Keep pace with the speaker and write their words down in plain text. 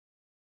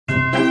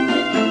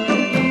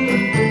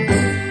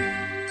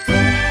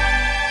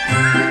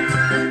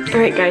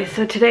Alright guys,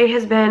 so today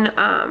has been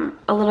a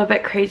little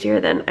bit crazier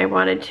than I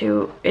wanted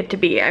it to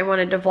be. I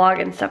wanted to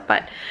vlog and stuff,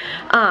 but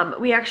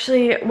we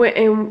actually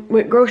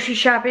went grocery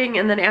shopping,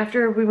 and then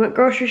after we went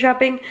grocery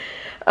shopping,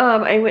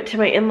 I went to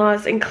my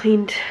in-laws and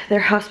cleaned their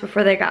house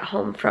before they got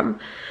home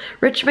from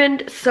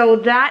Richmond. So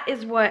that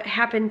is what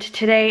happened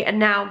today, and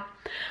now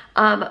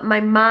my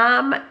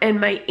mom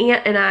and my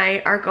aunt and I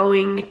are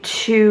going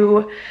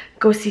to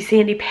go see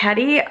Sandi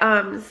Patty,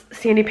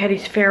 Sandi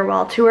Patty's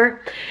farewell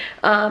tour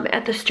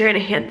at the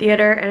Stranahan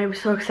Theater, and I'm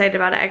so excited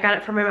about it. I got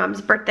it for my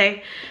mom's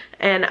birthday,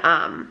 and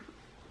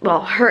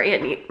well,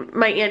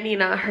 my Aunt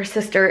Nina, her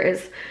sister,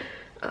 is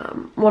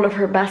one of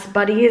her best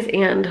buddies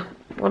and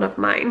one of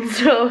mine,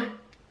 so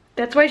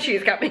that's why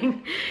she's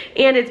coming,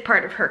 and it's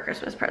part of her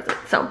Christmas present.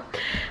 So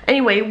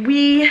anyway,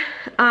 we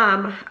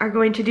are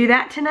going to do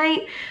that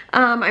tonight.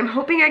 I'm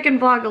hoping I can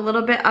vlog a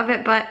little bit of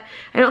it, but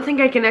I don't think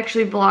I can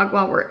actually vlog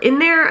while we're in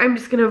there. I'm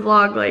just gonna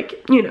vlog,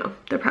 like, you know,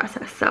 the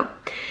process. So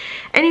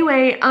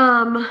anyway,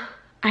 I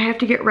have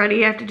to get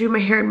ready. I have to do my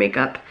hair and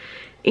makeup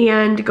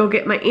and go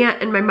get my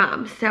aunt and my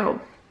mom.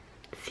 So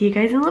see you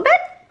guys in a little bit.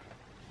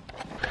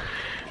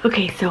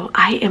 Okay, so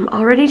I am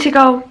all ready to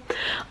go,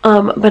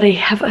 but I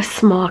have a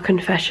small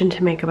confession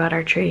to make about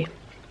our tree.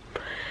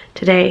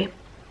 Today,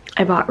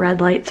 I bought red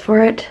lights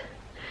for it,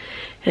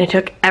 and I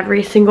took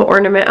every single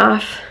ornament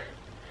off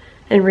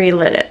and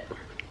relit it,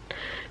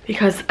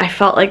 because I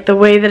felt like the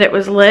way that it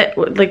was lit,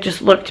 like,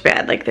 just looked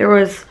bad. Like, there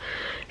was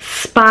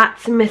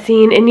spots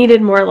missing. It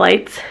needed more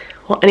lights.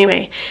 Well,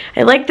 anyway,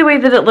 I like the way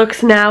that it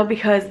looks now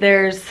because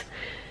there's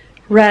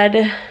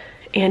red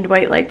and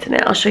white lights in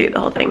it. I'll show you the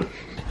whole thing.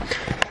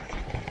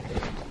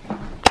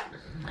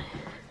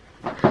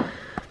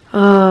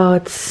 Oh,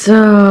 it's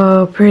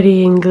so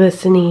pretty and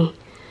glistening.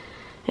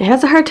 It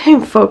has a hard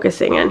time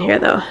focusing on here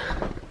though.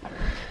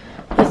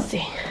 Let's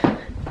see.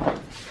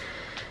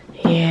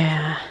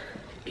 Yeah,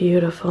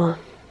 beautiful.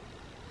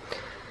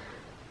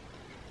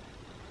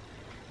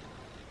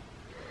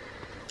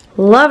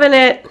 Loving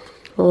it,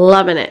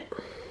 loving it.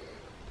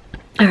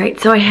 Alright,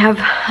 so I have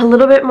a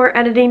little bit more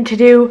editing to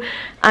do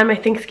on my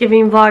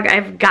Thanksgiving vlog.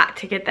 I've got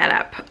to get that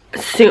up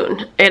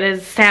soon. It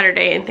is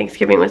Saturday and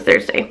Thanksgiving was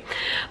Thursday.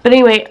 But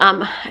anyway,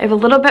 I have a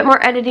little bit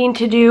more editing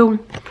to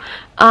do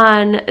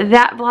on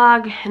that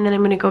vlog, and then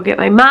I'm going to go get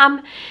my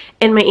mom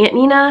and my Aunt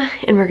Nina,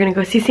 and we're going to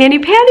go see Sandi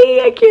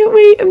Patty. I can't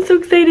wait. I'm so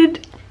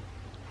excited.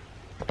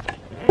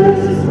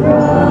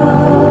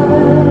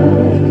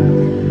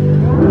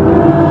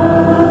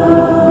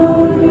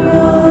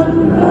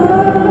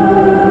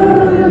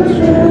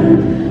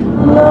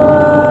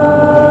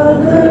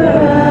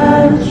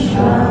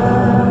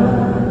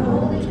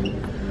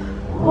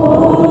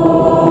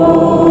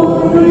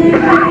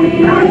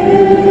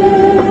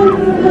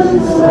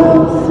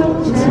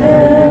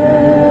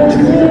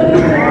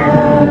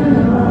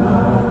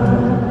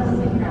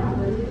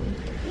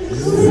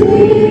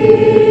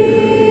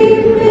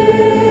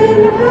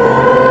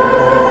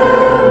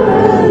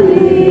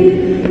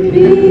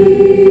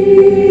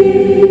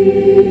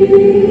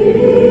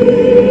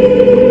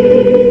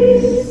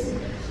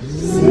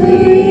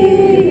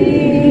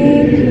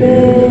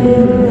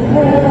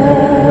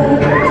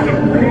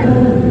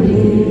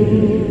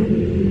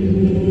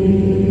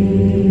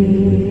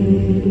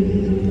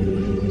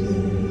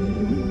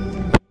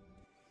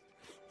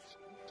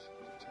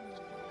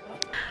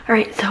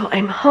 Alright, so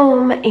I'm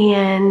home,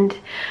 and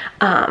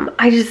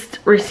I just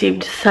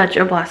received such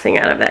a blessing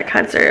out of that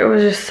concert. It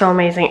was just so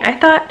amazing. I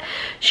thought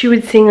she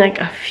would sing like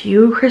a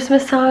few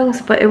Christmas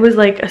songs, but it was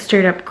like a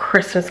straight up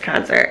Christmas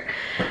concert.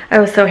 I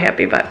was so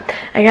happy, but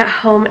I got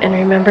home and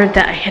remembered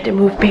that I had to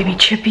move baby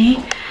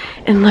Chippy,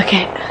 and look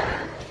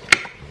at,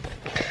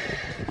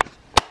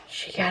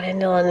 she got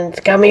into London's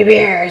gummy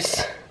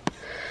bears.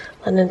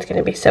 London's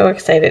gonna be so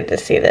excited to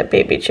see that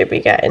baby Chippy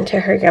got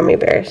into her gummy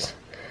bears.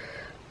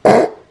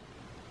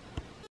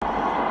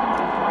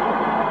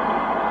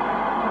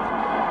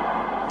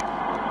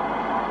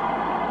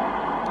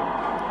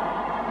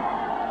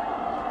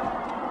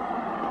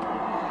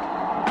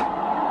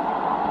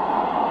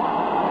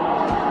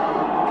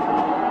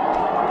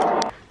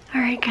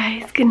 Alright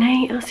guys, good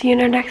night. I'll see you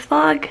in our next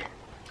vlog.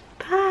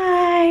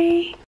 Bye!